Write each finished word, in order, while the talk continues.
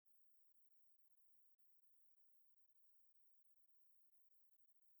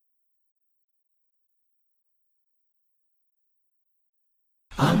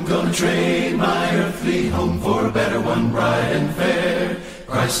I'm gonna trade my earthly home for a better one, bright and fair.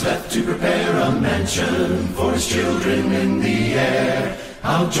 Christ left to prepare a mansion for his children in the air.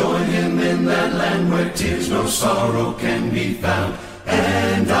 I'll join him in that land where tears no sorrow can be found,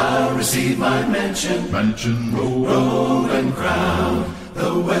 and I'll receive my mansion, robe and crown.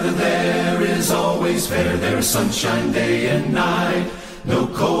 The weather there is always fair, there is sunshine day and night. No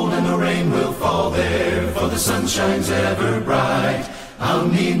cold and no rain will fall there, for the sun shines ever bright. I'll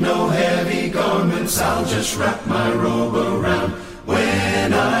need no heavy garments, I'll just wrap my robe around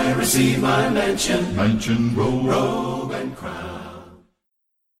when I receive my mansion, robe and crown.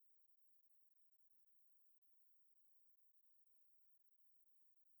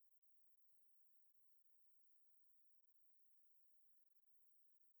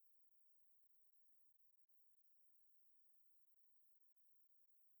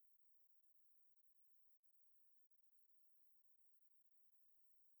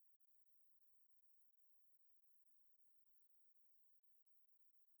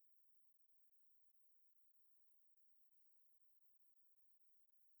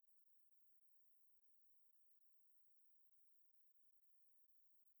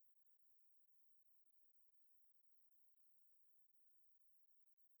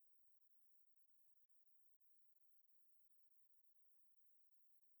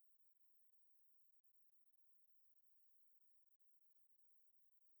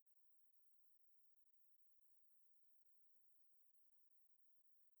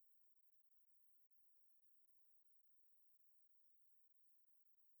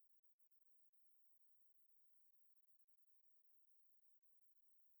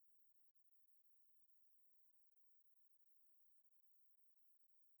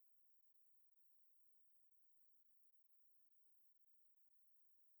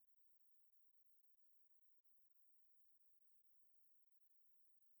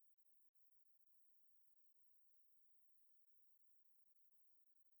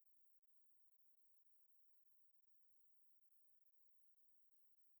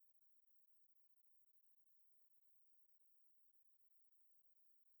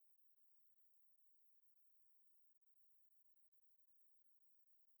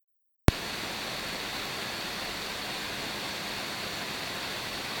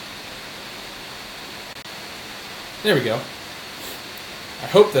 There we go. I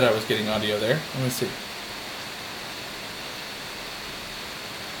hope that I was getting audio there. Let me see.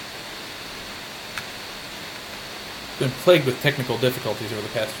 Been plagued with technical difficulties over the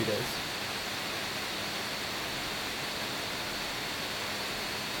past few days.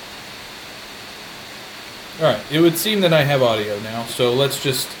 Alright, it would seem that I have audio now, so let's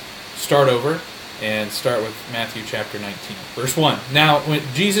just start over and start with Matthew chapter 19. Verse 1. Now, when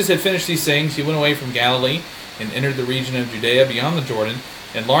Jesus had finished these things, he went away from Galilee and entered the region of Judea beyond the Jordan,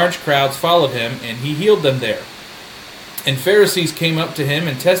 and large crowds followed him, and he healed them there. And Pharisees came up to him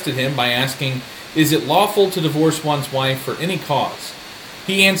and tested him by asking, "Is it lawful to divorce one's wife for any cause?"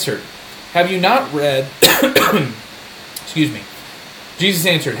 He answered, "Have you not read..." Excuse me. Jesus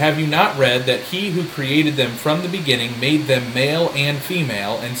answered, "Have you not read that he who created them from the beginning made them male and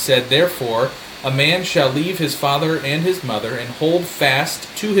female, and said, Therefore, a man shall leave his father and his mother, and hold fast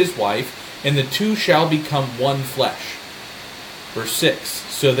to his wife, and the two shall become one flesh." Verse 6,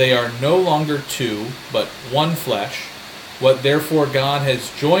 "So they are no longer two, but one flesh. What therefore God has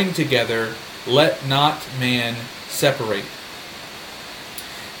joined together, let not man separate."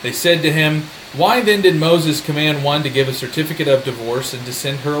 They said to him, "Why then did Moses command one to give a certificate of divorce and to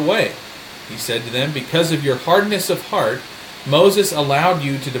send her away?" He said to them, "Because of your hardness of heart, Moses allowed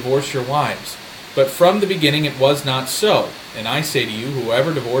you to divorce your wives. But from the beginning it was not so. And I say to you,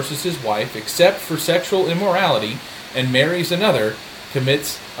 whoever divorces his wife, except for sexual immorality, and marries another,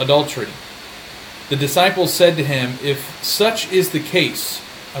 commits adultery." The disciples said to him, "If such is the case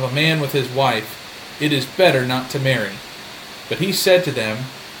of a man with his wife, it is better not to marry." But he said to them,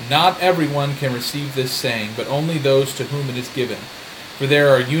 "Not everyone can receive this saying, but only those to whom it is given. For there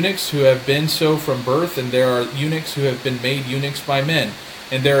are eunuchs who have been so from birth, and there are eunuchs who have been made eunuchs by men,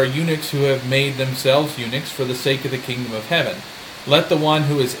 and there are eunuchs who have made themselves eunuchs for the sake of the kingdom of heaven. Let the one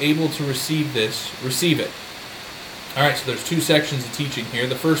who is able to receive this, receive it." Alright, so there's two sections of teaching here,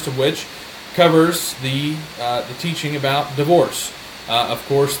 the first of which covers the teaching about divorce. Of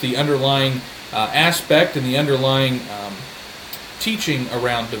course, the underlying aspect and the underlying teaching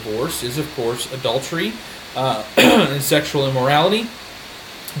around divorce is, of course, adultery and sexual immorality.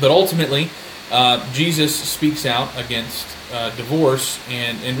 But ultimately, Jesus speaks out against divorce,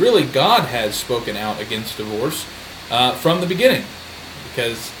 and really God has spoken out against divorce from the beginning,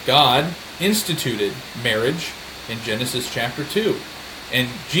 because God instituted marriage in Genesis chapter 2. And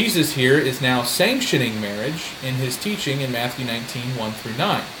Jesus here is now sanctioning marriage in his teaching in Matthew 19, 1 through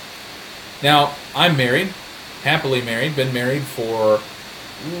 9. Now, I'm married, happily married, been married for,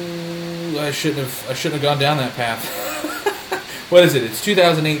 I shouldn't have gone down that path. What is it? It's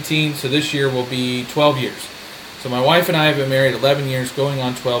 2018, so this year will be 12 years. So my wife and I have been married 11 years, going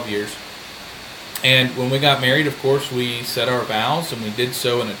on 12 years. And when we got married, of course, we said our vows, and we did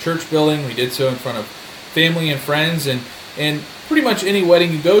so in a church building. We did so in front of family and friends, and pretty much any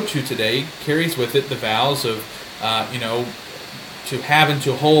wedding you go to today carries with it the vows of, to have and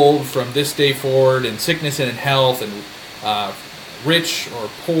to hold from this day forward, in sickness and in health, and rich or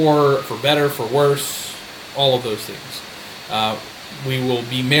poor, for better, for worse, all of those things. We will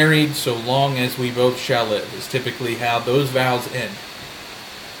be married so long as we both shall live, is typically how those vows end.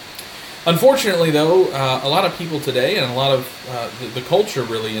 Unfortunately, though, a lot of people today, and a lot of the culture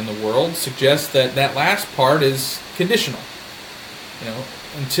really in the world, suggests that last part is conditional.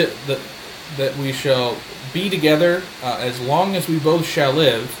 Until that we shall be together as long as we both shall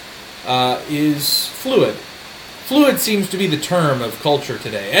live is fluid. Fluid seems to be the term of culture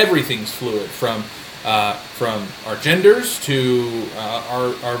today. Everything's fluid, from our genders to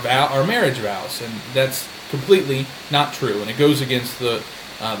our marriage vows, and that's completely not true, and it goes against the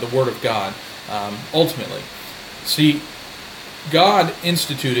Word of God ultimately. See, God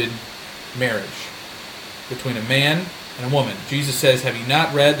instituted marriage between a man and a woman. Jesus says, "Have you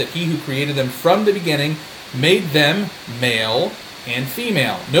not read that he who created them from the beginning made them male and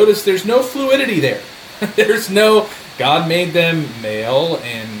female?" Notice there's no fluidity there. There's no, God made them male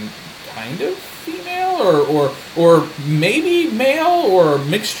and kind of female, or maybe male, or a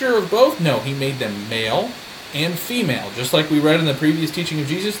mixture of both. No, he made them male and female. Just like we read in the previous teaching of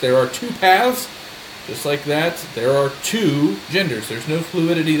Jesus, there are two paths. Just like that, there are two genders. There's no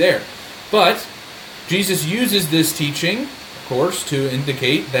fluidity there. But Jesus uses this teaching, of course, to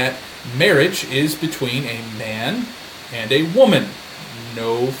indicate that marriage is between a man and a woman.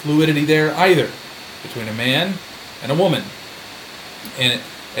 No fluidity there either, between a man and a woman. And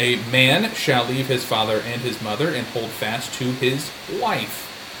a man shall leave his father and his mother and hold fast to his wife,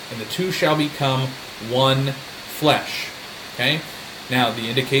 and the two shall become one flesh. Okay? Now, the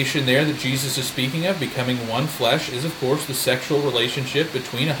indication there that Jesus is speaking of, becoming one flesh, is of course the sexual relationship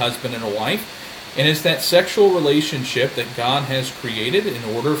between a husband and a wife. And it's that sexual relationship that God has created in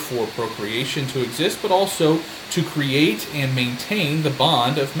order for procreation to exist, but also to create and maintain the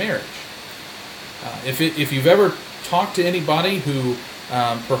bond of marriage. If you've ever talked to anybody who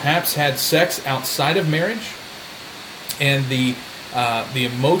perhaps had sex outside of marriage, and the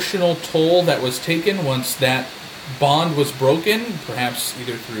emotional toll that was taken once that bond was broken, perhaps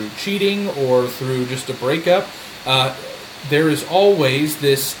either through cheating or through just a breakup, there is always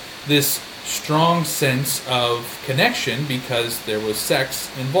this strong sense of connection because there was sex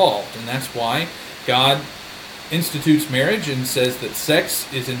involved. And that's why God institutes marriage and says that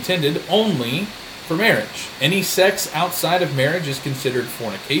sex is intended only for marriage. Any sex outside of marriage is considered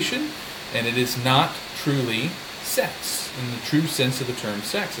fornication, and it is not truly sex in the true sense of the term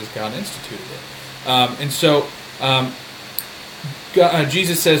sex as God instituted it.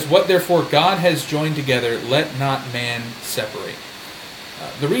 Jesus says, "What therefore God has joined together, let not man separate."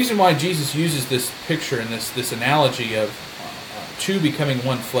 The reason why Jesus uses this picture and this analogy of two becoming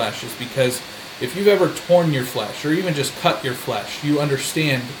one flesh is because if you've ever torn your flesh or even just cut your flesh, you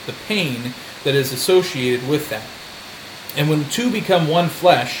understand the pain that is associated with that. And when two become one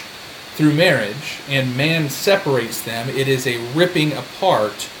flesh through marriage and man separates them, it is a ripping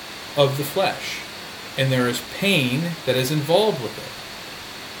apart of the flesh. And there is pain that is involved with it.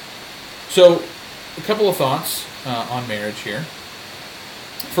 So, a couple of thoughts on marriage here.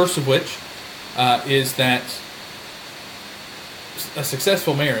 First of which is that a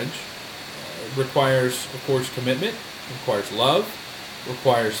successful marriage requires, of course, commitment, requires love,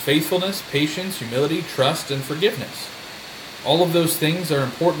 requires faithfulness, patience, humility, trust, and forgiveness. All of those things are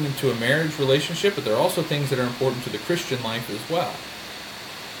important to a marriage relationship, but they're also things that are important to the Christian life as well.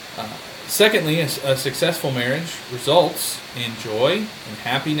 Secondly, a successful marriage results in joy and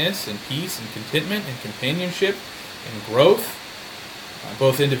happiness and peace and contentment and companionship and growth,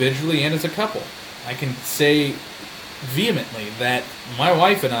 both individually and as a couple. I can say vehemently that my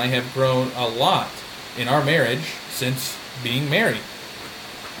wife and I have grown a lot in our marriage since being married.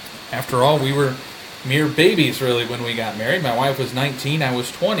 After all, we were mere babies really when we got married. My wife was 19, I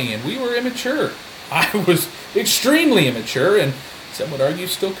was 20, and we were immature. I was extremely immature, and some would argue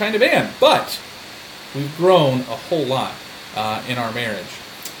still kind of am. But we've grown a whole lot in our marriage.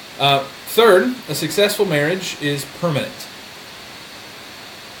 Third, a successful marriage is permanent.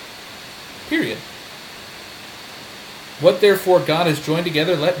 Period. What therefore God has joined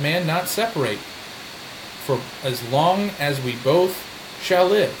together, let man not separate. For as long as we both shall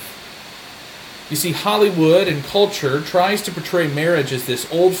live. You see, Hollywood and culture tries to portray marriage as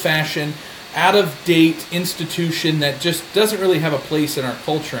this old-fashioned, out-of-date institution that just doesn't really have a place in our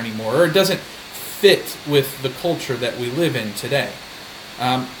culture anymore, or it doesn't fit with the culture that we live in today.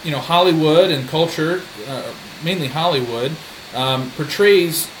 Hollywood and culture, mainly Hollywood,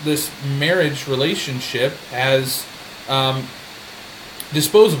 portrays this marriage relationship as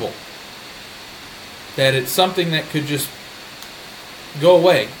disposable. That it's something that could just go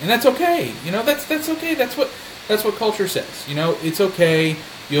away, and that's okay. That's okay. That's what culture says. It's okay.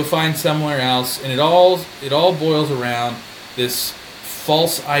 You'll find somewhere else, and it all boils around this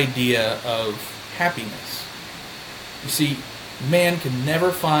false idea of happiness. You see, man can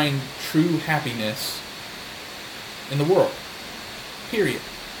never find true happiness in the world. Period.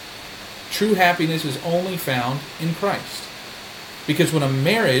 True happiness is only found in Christ. Because when a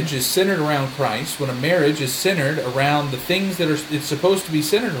marriage is centered around Christ, when a marriage is centered around the things that it's supposed to be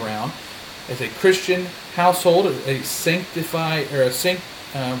centered around, as a Christian household, a sanctified, or what's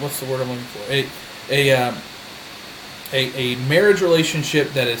the word I'm looking for? A marriage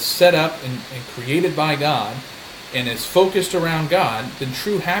relationship that is set up and created by God and is focused around God, then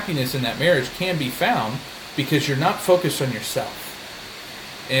true happiness in that marriage can be found because you're not focused on yourself.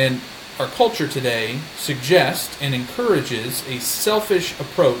 And our culture today suggests and encourages a selfish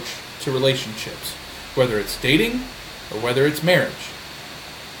approach to relationships, whether it's dating or whether it's marriage.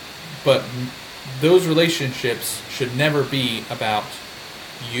 But those relationships should never be about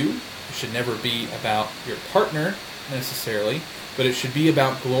you. It should never be about your partner necessarily, but it should be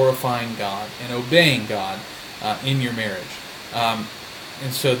about glorifying God and obeying God in your marriage.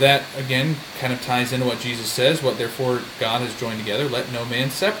 And so that, again, kind of ties into what Jesus says, what therefore God has joined together, let no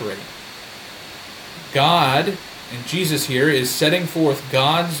man separate. God, and Jesus here, is setting forth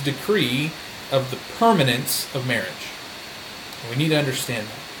God's decree of the permanence of marriage. We need to understand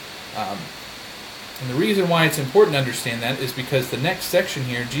that. And the reason why it's important to understand that is because the next section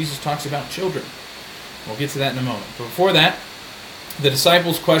here, Jesus talks about children. We'll get to that in a moment. But before that, the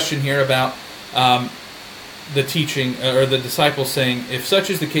disciples' question here about the teaching, or the disciples saying, if such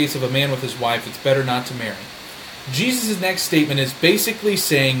is the case of a man with his wife, it's better not to marry. Jesus' next statement is basically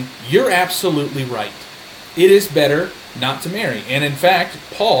saying, you're absolutely right. It is better not to marry. And in fact,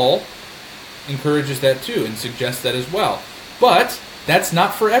 Paul encourages that too and suggests that as well. But that's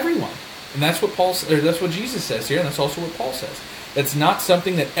not for everyone. And that's what that's what Jesus says here, and that's also what Paul says. That's not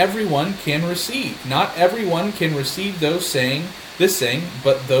something that everyone can receive. Not everyone can receive this saying,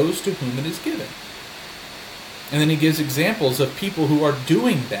 but those to whom it is given. And then he gives examples of people who are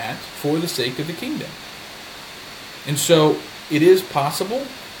doing that for the sake of the kingdom. And so it is possible,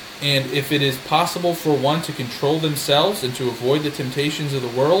 and if it is possible for one to control themselves and to avoid the temptations of the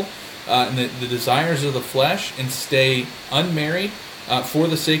world and the desires of the flesh and stay unmarried for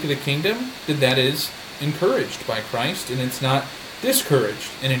the sake of the kingdom, then that is encouraged by Christ, and it's not discouraged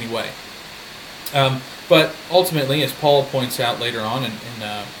in any way. But ultimately, as Paul points out later on in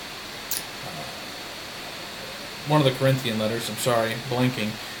one of the Corinthian letters,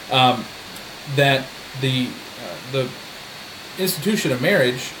 that the institution of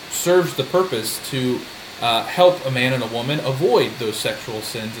marriage serves the purpose to help a man and a woman avoid those sexual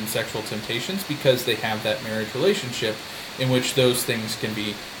sins and sexual temptations because they have that marriage relationship in which those things can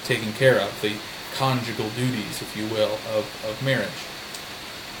be taken care of, the conjugal duties, if you will, of marriage.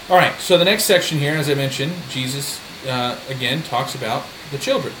 All right, so the next section here, as I mentioned, Jesus again talks about the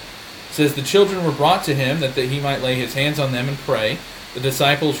children. It says, the children were brought to him that he might lay his hands on them and pray. The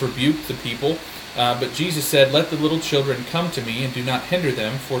disciples rebuked the people, but Jesus said, let the little children come to me and do not hinder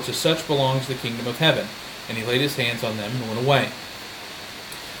them, for to such belongs the kingdom of heaven. And he laid his hands on them and went away.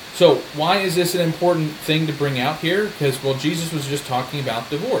 So why is this an important thing to bring out here? Because, well, Jesus was just talking about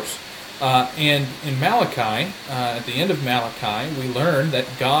divorce. And in Malachi, at the end of Malachi, we learn that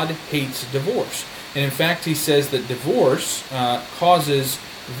God hates divorce. And in fact, he says that divorce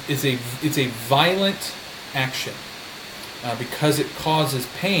it's a violent action because it causes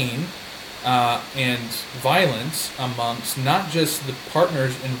pain and violence amongst not just the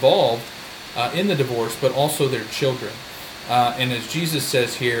partners involved in the divorce, but also their children. And as Jesus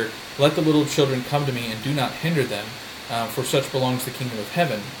says here, let the little children come to me and do not hinder them, for such belongs the kingdom of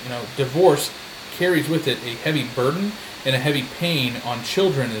heaven. Divorce carries with it a heavy burden and a heavy pain on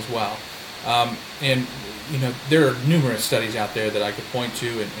children as well. And there are numerous studies out there that I could point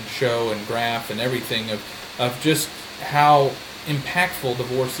to and show and graph and everything of just how impactful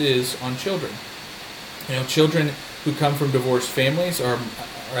divorce is on children. Children who come from divorced families are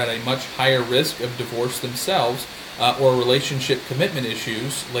at a much higher risk of divorce themselves or relationship commitment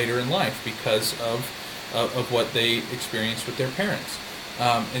issues later in life because of what they experienced with their parents.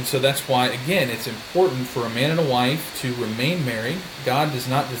 And so that's why, again, it's important for a man and a wife to remain married. God does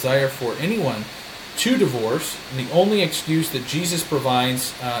not desire for anyone to divorce. And the only excuse that Jesus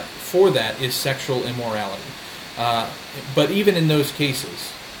provides for that is sexual immorality. But even in those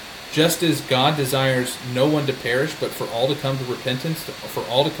cases, just as God desires no one to perish, but for all to come to repentance, for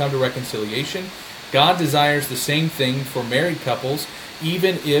all to come to reconciliation, God desires the same thing for married couples,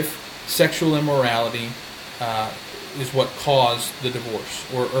 even if sexual immorality is what caused the divorce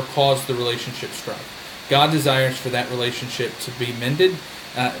or caused the relationship strife. God desires for that relationship to be mended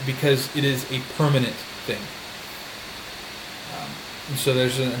because it is a permanent thing. And so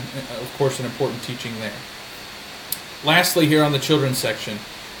there's, of course, an important teaching there. Lastly, here on the children's section,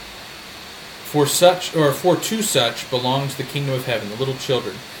 for to such belongs the kingdom of heaven, the little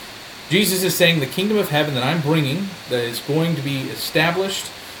children. Jesus is saying the kingdom of heaven that I'm bringing, that is going to be established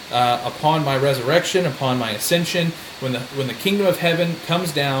upon my resurrection, upon my ascension, when the kingdom of heaven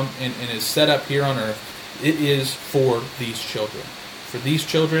comes down and is set up here on earth, it is for these children. For these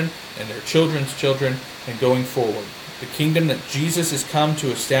children and their children's children and going forward. The kingdom that Jesus has come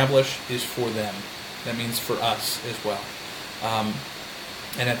to establish is for them. That means for us as well.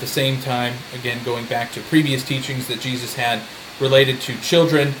 And at the same time, again, going back to previous teachings that Jesus had related to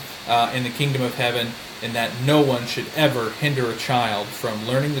children in the kingdom of heaven, and that no one should ever hinder a child from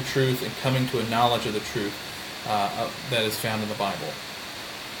learning the truth and coming to a knowledge of the truth that is found in the Bible.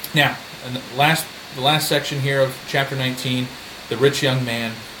 Now, in the last section here of chapter 19, the rich young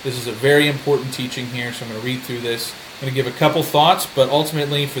man. This is a very important teaching here, so I'm going to read through this. I'm going to give a couple thoughts, but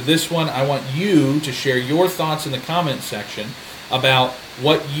ultimately for this one, I want you to share your thoughts in the comment section about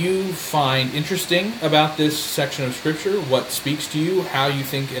what you find interesting about this section of Scripture, what speaks to you, how you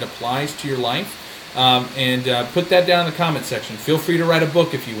think it applies to your life, and put that down in the comment section. Feel free to write a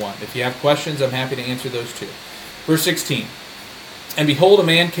book if you want. If you have questions, I'm happy to answer those too. Verse 16, "And behold, a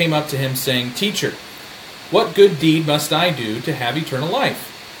man came up to him, saying, Teacher, what good deed must I do to have eternal life?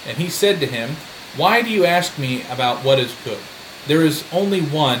 And he said to him, Why do you ask me about what is good? There is only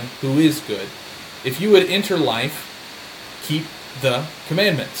one who is good. If you would enter life, keep the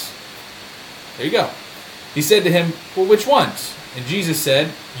commandments." There you go. He said to him, "Well, which ones?" And Jesus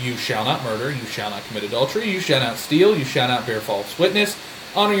said, "You shall not murder, you shall not commit adultery, you shall not steal, you shall not bear false witness,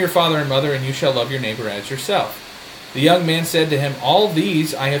 honor your father and mother, and you shall love your neighbor as yourself." The young man said to him, "All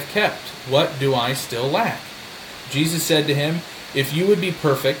these I have kept. What do I still lack?" Jesus said to him, "If you would be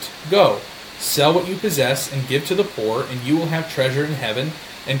perfect, go, sell what you possess and give to the poor, and you will have treasure in heaven,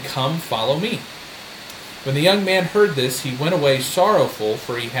 and come follow me." When the young man heard this, he went away sorrowful,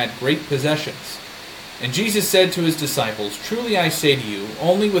 for he had great possessions. And Jesus said to his disciples, "Truly I say to you,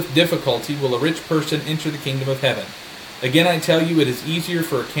 only with difficulty will a rich person enter the kingdom of heaven. Again I tell you, it is easier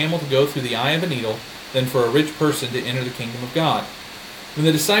for a camel to go through the eye of a needle than for a rich person to enter the kingdom of God." When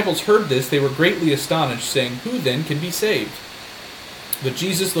the disciples heard this, they were greatly astonished, saying, "Who then can be saved?" But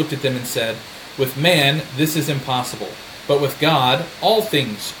Jesus looked at them and said, "With man this is impossible, but with God all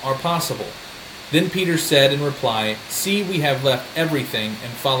things are possible." Then Peter said in reply, "See, we have left everything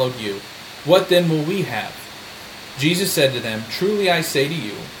and followed you. What then will we have?" Jesus said to them, "Truly I say to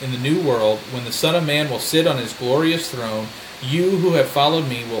you, in the new world, when the Son of Man will sit on his glorious throne, you who have followed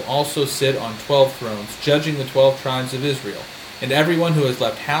me will also sit on 12 thrones, judging the 12 tribes of Israel. And everyone who has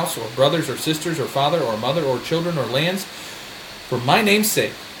left house or brothers or sisters or father or mother or children or lands for my name's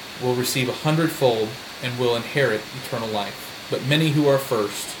sake will receive 100-fold and will inherit eternal life. But many who are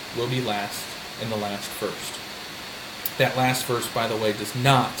first will be last, and the last first." That last verse, by the way, does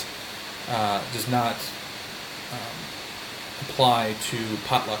not apply to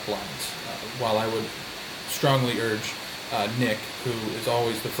potluck lines. While I would strongly urge Nick, who is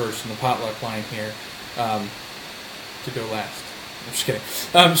always the first in the potluck line here, to go last. I'm just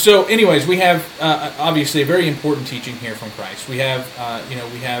kidding. So, anyways, we have obviously a very important teaching here from Christ. We have,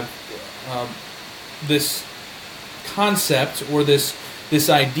 this concept or this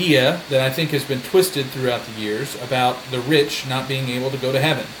idea that I think has been twisted throughout the years about the rich not being able to go to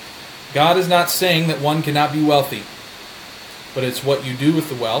heaven. God is not saying that one cannot be wealthy, but it's what you do with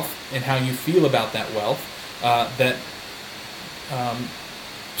the wealth and how you feel about that wealth that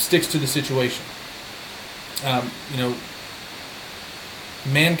sticks to the situation.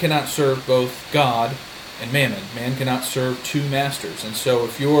 Man cannot serve both God and mammon. Man cannot serve two masters. And so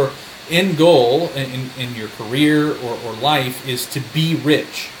if your end goal in your career or life is to be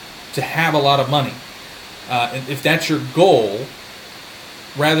rich, to have a lot of money, and if that's your goal,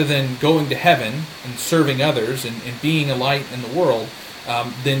 rather than going to heaven and serving others and being a light in the world,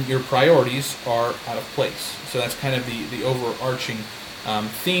 then your priorities are out of place. So that's kind of the overarching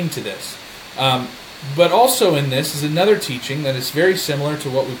theme to this. But also in this is another teaching that is very similar to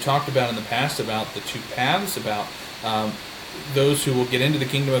what we've talked about in the past about the two paths, about those who will get into the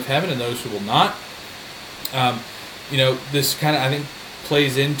kingdom of heaven and those who will not. This kind of, I think,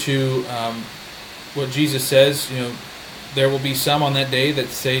 plays into what Jesus says, there will be some on that day that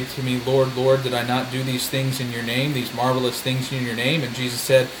say to me, Lord, Lord, did I not do these things in your name, these marvelous things in your name? And Jesus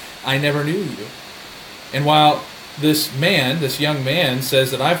said, I never knew you. And while this young man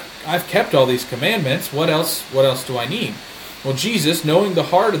says that I've kept all these commandments, what else do I need? Well, Jesus, knowing the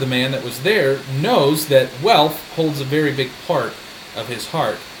heart of the man that was there, knows that wealth holds a very big part of his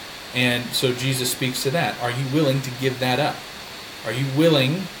heart. And so Jesus speaks to that. Are you willing to give that up? Are you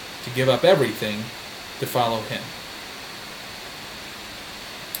willing to give up everything to follow him?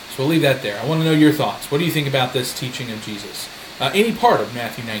 So we'll leave that there. I want to know your thoughts. What do you think about this teaching of Jesus? Any part of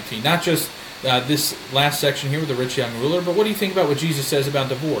Matthew 19, not just this last section here with the rich young ruler, but what do you think about what Jesus says about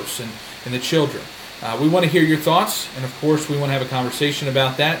divorce and the children? We want to hear your thoughts, and of course we want to have a conversation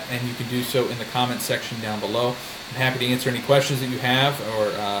about that, and you can do so in the comment section down below. I'm happy to answer any questions that you have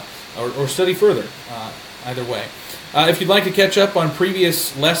or study further, either way. If you'd like to catch up on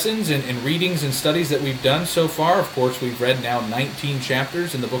previous lessons and readings and studies that we've done so far, of course we've read now 19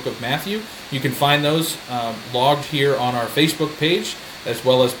 chapters in the book of Matthew. You can find those logged here on our Facebook page, as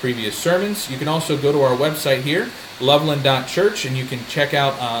well as previous sermons. You can also go to our website here, loveland.church, and you can check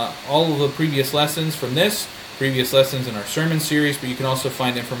out all of the previous lessons from this, previous lessons in our sermon series, but you can also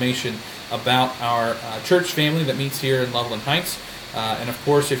find information about our church family that meets here in Loveland Heights. And of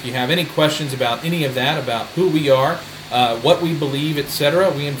course, if you have any questions about any of that, about who we are, what we believe,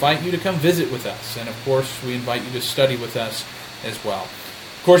 etc., we invite you to come visit with us. And of course, we invite you to study with us as well.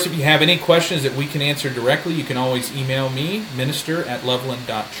 Of course, if you have any questions that we can answer directly, you can always email me,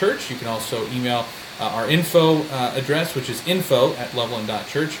 minister@loveland.church. You can also email our info address, which is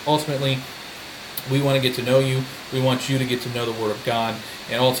info@loveland.church. Ultimately, we want to get to know you. We want you to get to know the Word of God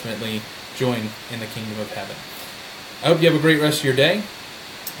and ultimately join in the kingdom of heaven. I hope you have a great rest of your day,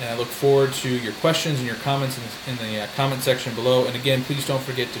 and I look forward to your questions and your comments in the comment section below. And again, please don't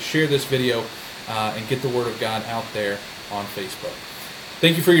forget to share this video and get the Word of God out there on Facebook.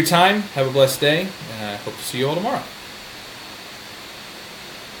 Thank you for your time. Have a blessed day, and I hope to see you all tomorrow.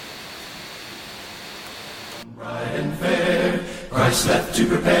 Bright and fair, Christ left to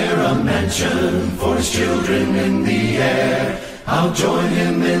prepare a mansion for his children in the air. I'll join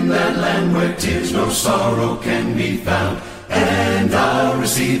him in that land where tears no sorrow can be found, and I'll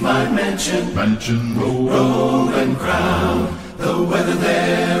receive my mansion, robe and crown. The weather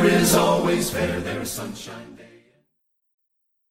there is always fair, there is sunshine.